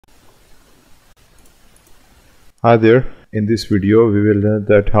Hi there. In this video, we will learn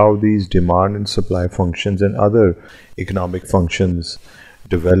that how these demand and supply functions and other economic functions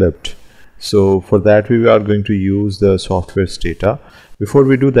developed. So for that, we are going to use the software Stata. Before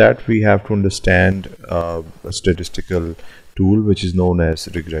we do that, we have to understand a statistical tool which is known as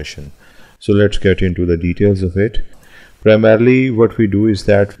regression. So let's get into the details of it. Primarily, what we do is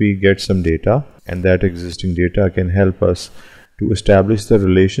that we get some data, and that existing data can help us to establish the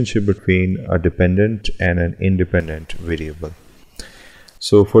relationship between a dependent and an independent variable.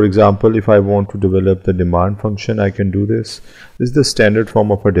 So for example, if I want to develop the demand function, I can do this. This is the standard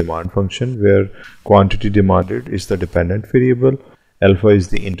form of a demand function where quantity demanded is the dependent variable, alpha is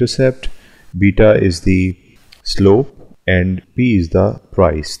the intercept, beta is the slope, and p is the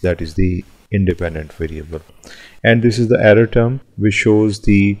price, that is the independent variable. And this is the error term which shows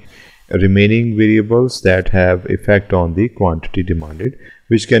the remaining variables that have effect on the quantity demanded,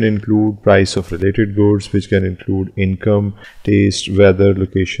 which can include price of related goods, which can include income, taste, weather,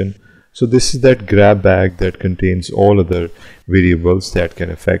 location. So this is that grab bag that contains all other variables that can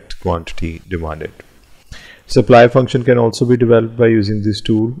affect quantity demanded. Supply function can also be developed by using this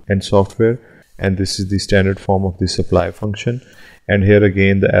tool and software, and this is the standard form of the supply function. And here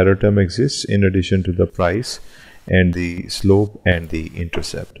again the error term exists in addition to the price and the slope and the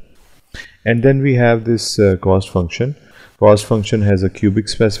intercept. And then we have this cost function. Cost function has a cubic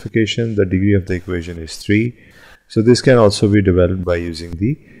specification. The degree of the equation is 3. So this can also be developed by using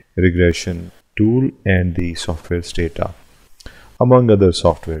the regression tool and the software Stata, among other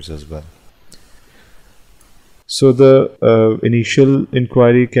softwares as well. So the initial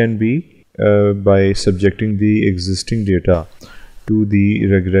inquiry can be by subjecting the existing data to the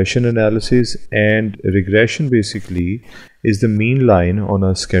regression analysis, and regression basically is the mean line on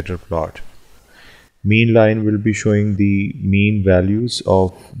a scatter plot. Mean line will be showing the mean values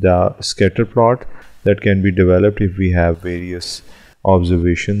of the scatter plot that can be developed if we have various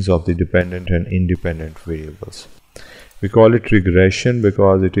observations of the dependent and independent variables. We call it regression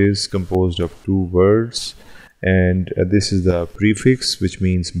because it is composed of two words, and this is the prefix which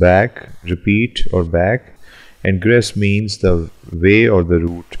means back, repeat or back, and gress means the way or the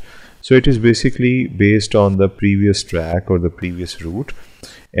route. So it is basically based on the previous track or the previous route,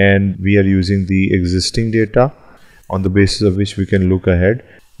 and we are using the existing data on the basis of which we can look ahead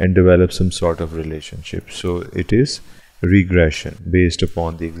and develop some sort of relationship. So it is regression based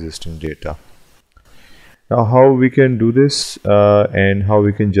upon the existing data. Now how we can do this and how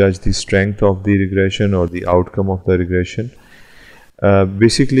we can judge the strength of the regression or the outcome of the regression.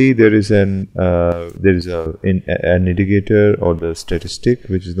 Basically there is an indicator or the statistic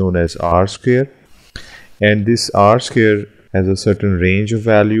which is known as R square, and this R square has a certain range of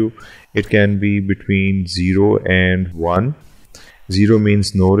value. It can be between 0 and 1. 0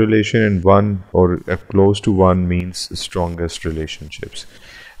 means no relation, and 1 or close to 1 means strongest relationships.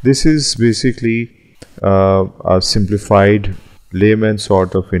 This is basically a simplified layman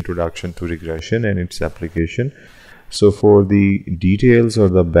sort of introduction to regression and its application. So for the details or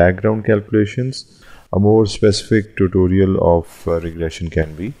the background calculations, a more specific tutorial of regression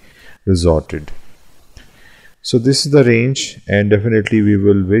can be resorted. So this is the range, and definitely we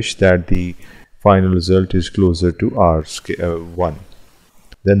will wish that the final result is closer to R square 1.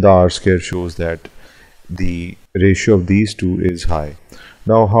 Then the R square shows that the ratio of these two is high.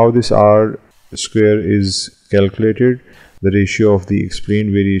 Now how this R square is calculated? The ratio of the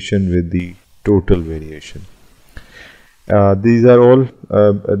explained variation with the total variation. These are all,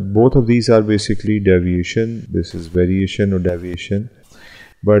 both of these are basically deviation. This is variation or deviation.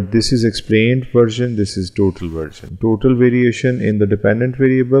 But this is explained version, this is total version. Total variation in the dependent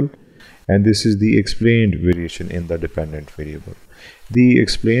variable, and this is the explained variation in the dependent variable. The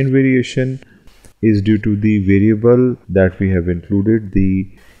explained variation is due to the variable that we have included, the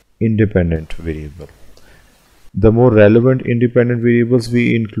independent variable. The more relevant independent variables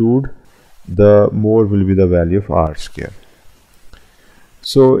we include, the more will be the value of R square.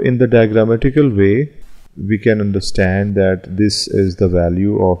 So in the diagrammatical way, we can understand that this is the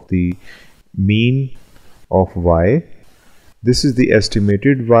value of the mean of y. This is the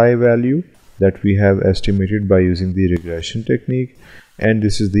estimated y value that we have estimated by using the regression technique, and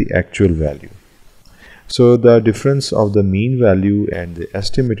this is the actual value. So the difference of the mean value and the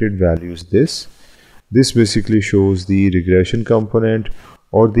estimated value is this. This basically shows the regression component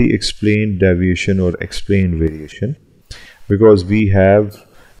or the explained deviation or explained variation, because we have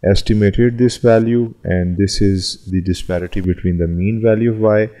estimated this value, and this is the disparity between the mean value of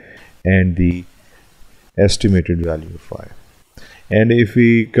y and the estimated value of y. And if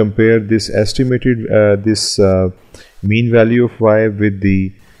we compare this estimated mean value of y with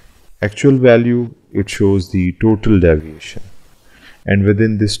the actual value, it shows the total deviation. And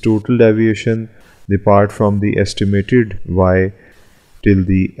within this total deviation, the part from the estimated y till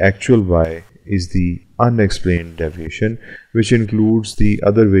the actual y is the unexplained deviation, which includes the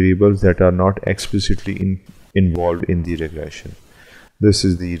other variables that are not explicitly involved in the regression. This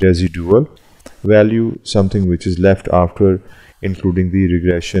is the residual value, something which is left after including the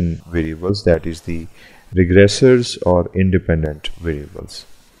regression variables, that is the regressors or independent variables.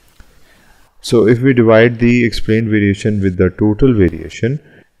 So if we divide the explained variation with the total variation,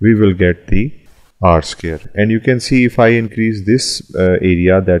 we will get the R square. And you can see if I increase this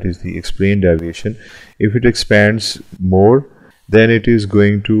area, that is the explained deviation, if it expands more, then it is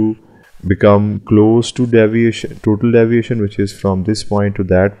going to become close to deviation, total deviation, which is from this point to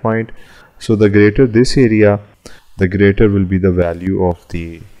that point. So the greater this area, the greater will be the value of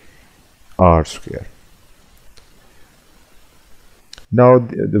the R square. Now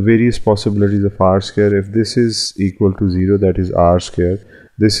the various possibilities of R square, if this is equal to 0, that is R square.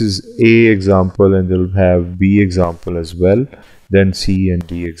 This is A example, and they'll have B example as well, then C and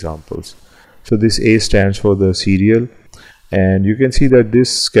D examples. So this A stands for the serial, and you can see that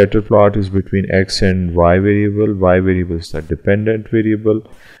this scatter plot is between X and Y variable. Y variable is the dependent variable,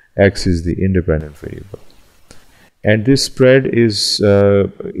 X is the independent variable. And this spread is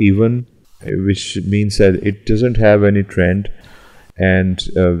even, which means that it doesn't have any trend. And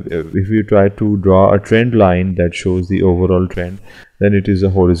if you try to draw a trend line that shows the overall trend, then it is a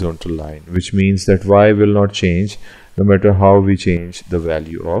horizontal line, which means that y will not change no matter how we change the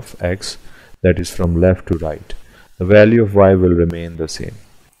value of x, that is from left to right. The value of y will remain the same.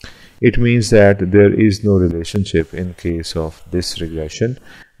 It means that there is no relationship in case of this regression.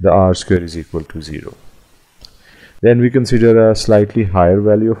 The R square is equal to 0. Then we consider a slightly higher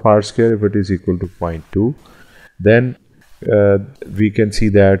value of R square. If it is equal to 0.2, then we can see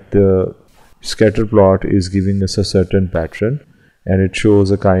that the scatter plot is giving us a certain pattern, and it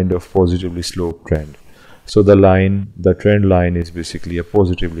shows a kind of positively sloped trend. So the line, the trend line, is basically a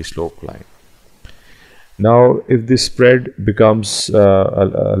positively sloped line. Now if this spread becomes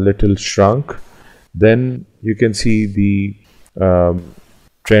a little shrunk, then you can see the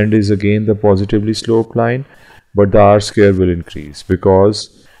trend is again the positively sloped line, but the R square will increase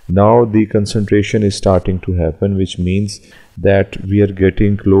because now the concentration is starting to happen, which means that we are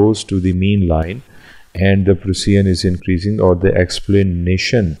getting close to the mean line, and the Prussian is increasing, or the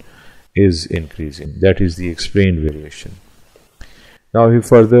explanation is increasing. That is the explained variation. Now if we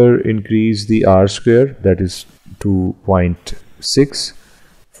further increase the R square, that is to 0.6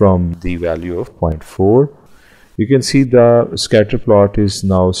 from the value of 0.4, you can see the scatter plot is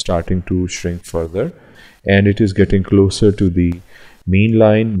now starting to shrink further, and it is getting closer to the mean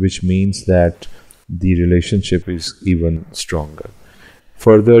line, which means that the relationship is even stronger.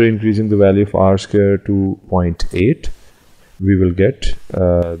 Further increasing the value of R square to 0.8, we will get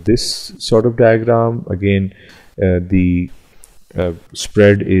this sort of diagram. Again, the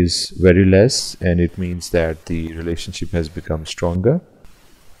spread is very less, and it means that the relationship has become stronger.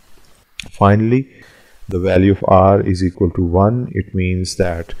 Finally, the value of R is equal to 1. It means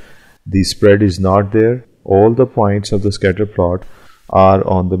that the spread is not there. All the points of the scatter plot are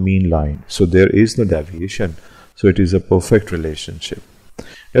on the mean line, so there is no deviation, so it is a perfect relationship.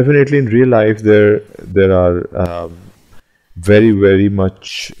 Definitely in real life there are very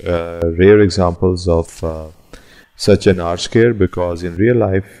much rare examples of such an R square, because in real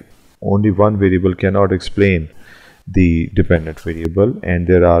life only one variable cannot explain the dependent variable, and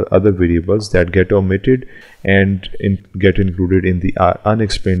there are other variables that get omitted and get included in the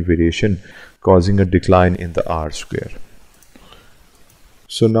unexplained variation, causing a decline in the R square.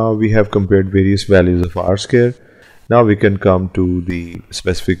 So now we have compared various values of R square. Now we can come to the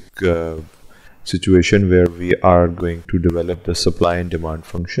specific situation where we are going to develop the supply and demand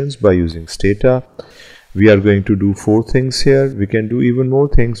functions by using Stata. We are going to do 4 things here. We can do even more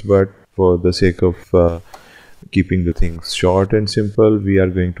things, but for the sake of keeping the things short and simple, we are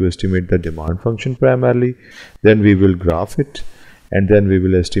going to estimate the demand function primarily, then we will graph it, and then we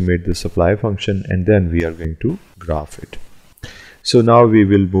will estimate the supply function, and then we are going to graph it. So now we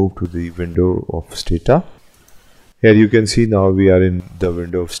will move to the window of Stata. Here you can see now we are in the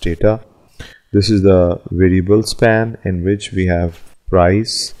window of Stata. This is the variable span in which we have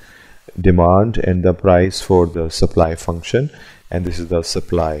price, demand, and the price for the supply function, and this is the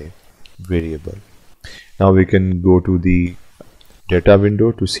supply variable. Now we can go to the data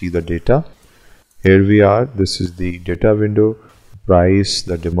window to see the data. Here we are. This is the data window, price,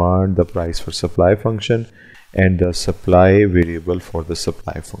 the demand, the price for supply function, and the supply variable for the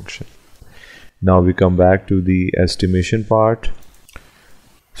supply function. Now we come back to the estimation part.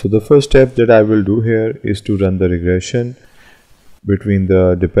 So the first step that I will do here is to run the regression between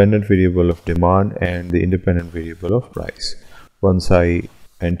the dependent variable of demand and the independent variable of price. Once I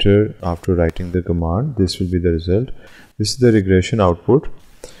enter after writing the command, this will be the result. This is the regression output.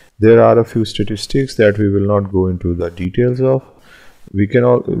 There are a few statistics that we will not go into the details of. We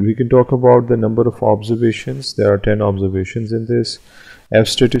can talk about the number of observations. There are 10 observations in this. F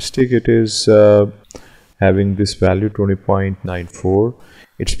statistic, it is having this value 20.94.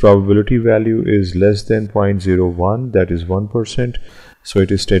 Its probability value is less than 0.01, that is 1%. So it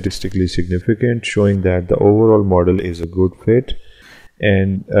is statistically significant, showing that the overall model is a good fit.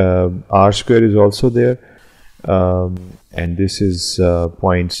 And R square is also there. And this is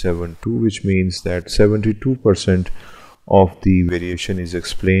 0.72, which means that 72% of the variation is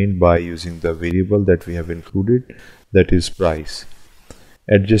explained by using the variable that we have included, that is price.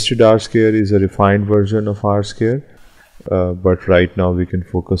 Adjusted R square is a refined version of R square, but right now we can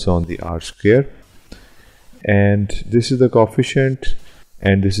focus on the R square. And this is the coefficient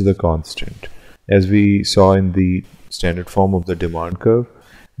and this is the constant. As we saw in the standard form of the demand curve,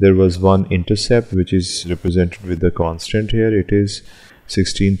 there was one intercept which is represented with the constant here. It is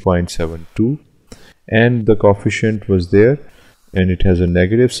 16.72, and the coefficient was there, and it has a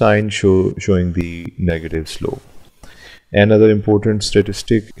negative sign showing the negative slope. Another important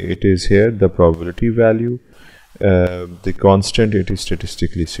statistic, it is here the probability value. The constant, it is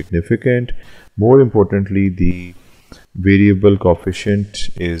statistically significant. More importantly, the variable coefficient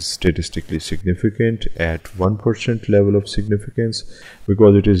is statistically significant at 1% level of significance,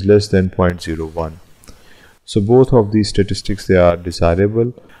 because it is less than 0.01. So both of these statistics, they are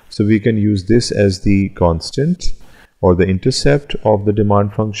desirable. So we can use this as the constant or the intercept of the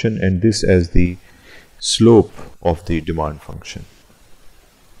demand function, and this as the slope of the demand function.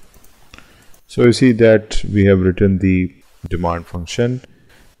 So you see that we have written the demand function.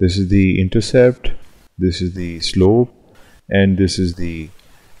 This is the intercept, this is the slope, and this is the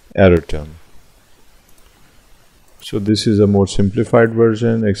error term. So this is a more simplified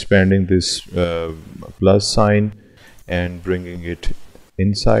version, expanding this plus sign and bringing it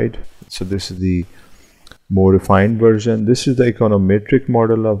inside. So this is the more refined version. This is the econometric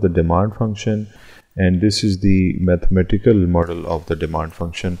model of the demand function, and this is the mathematical model of the demand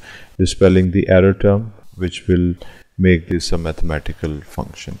function, dispelling the error term, which will make this a mathematical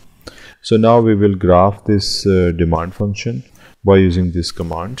function. So now we will graph this demand function by using this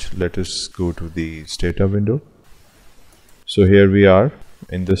command. Let us go to the Stata window. So here we are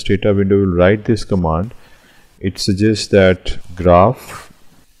in the Stata window. We'll write this command. It suggests that graph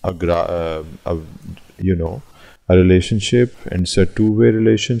a relationship, and it's a two-way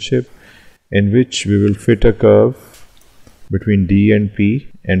relationship in which we will fit a curve between D and P,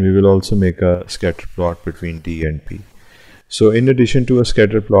 and we will also make a scatter plot between D and P. So in addition to a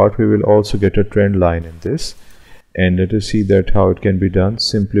scatter plot, we will also get a trend line in this. And let us see that how it can be done.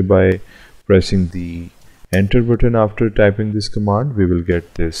 Simply by pressing the enter button after typing this command, we will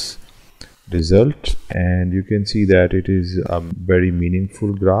get this result, and you can see that it is a very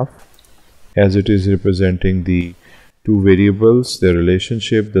meaningful graph, as it is representing the two variables, their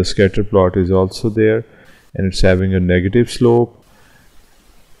relationship. The scatter plot is also there, and it's having a negative slope.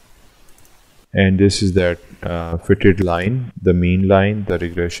 And this is that fitted line, the mean line, the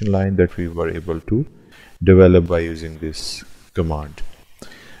regression line that we were able to develop by using this command.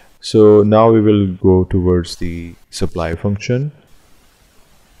 So now we will go towards the supply function.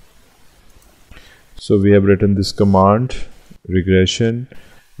 So we have written this command, regression,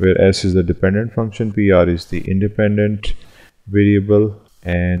 where S is the dependent function, PR is the independent variable,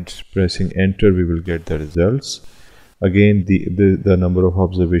 and pressing enter we will get the results. Again, the number of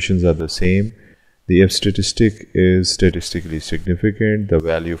observations are the same. The F statistic is statistically significant. The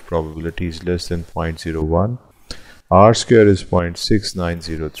value of probability is less than 0.01. R square is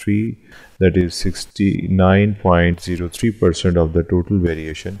 0.6903, that is 69.03% of the total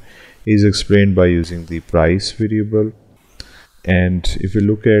variation is explained by using the price variable. And if you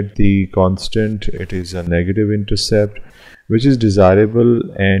look at the constant, it is a negative intercept, which is desirable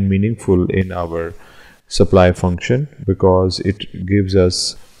and meaningful in our supply function, because it gives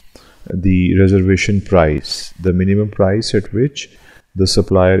us the reservation price, the minimum price at which the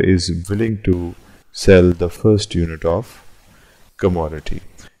supplier is willing to sell the first unit of commodity.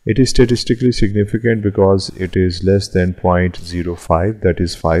 It is statistically significant because it is less than 0.05, that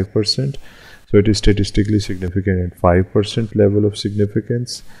is 5%. So it is statistically significant at 5% level of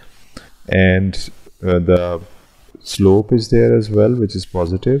significance, and the slope is there as well, which is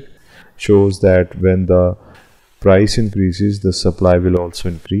positive, shows that when the price increases, the supply will also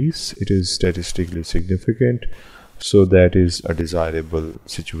increase. It is statistically significant. So that is a desirable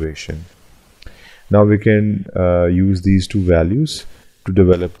situation. Now we can use these two values to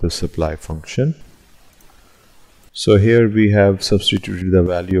develop the supply function. So here we have substituted the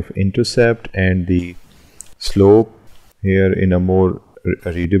value of intercept and the slope here in a more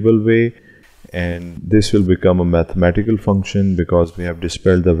readable way, and this will become a mathematical function because we have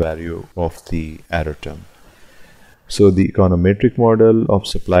dispelled the value of the error term. So the econometric model of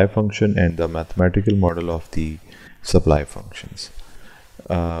supply function and the mathematical model of the supply functions.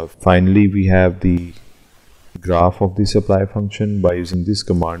 Finally, we have the graph of the supply function. By using this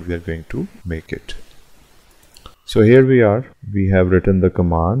command, we are going to make it. So here we have written the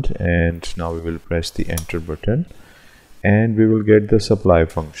command, and now we will press the enter button and we will get the supply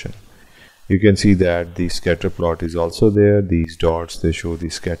function. You can see that the scatter plot is also there. These dots, they show the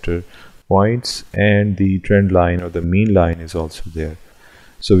scatter points, and the trend line or the mean line is also there.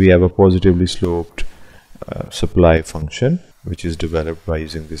 So we have a positively sloped supply function which is developed by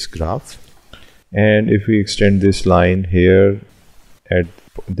using this graph. And if we extend this line here at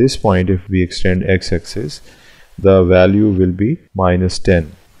this point, if we extend x-axis, the value will be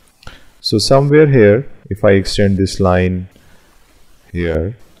 -10. So somewhere here, if I extend this line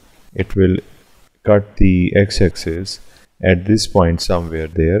here, it will cut the x-axis at this point somewhere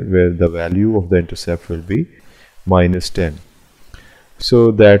there, where the value of the intercept will be -10.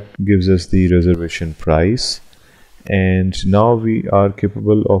 So that gives us the reservation price. And now we are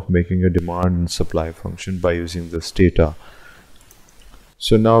capable of making a demand and supply function by using the Stata.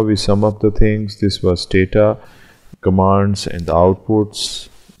 So now we sum up the things. This was Stata, commands and the outputs.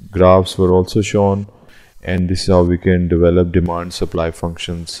 Graphs were also shown, and this is how we can develop demand supply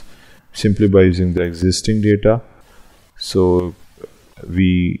functions simply by using the existing data. So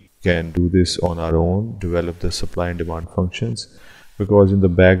we can do this on our own, develop the supply and demand functions, because in the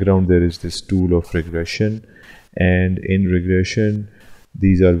background there is this tool of regression, and in regression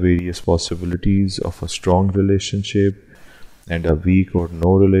these are various possibilities of a strong relationship and a weak or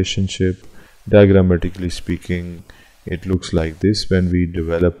no relationship. Diagrammatically speaking, it looks like this. When we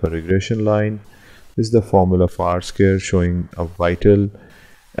develop a regression line, this is the formula of R-square showing a vital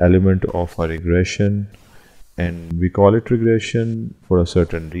element of a regression, and we call it regression for a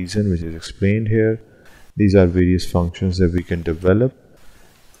certain reason which is explained here. These are various functions that we can develop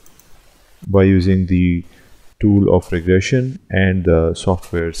by using the tool of regression and the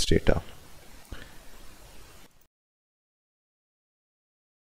software Stata.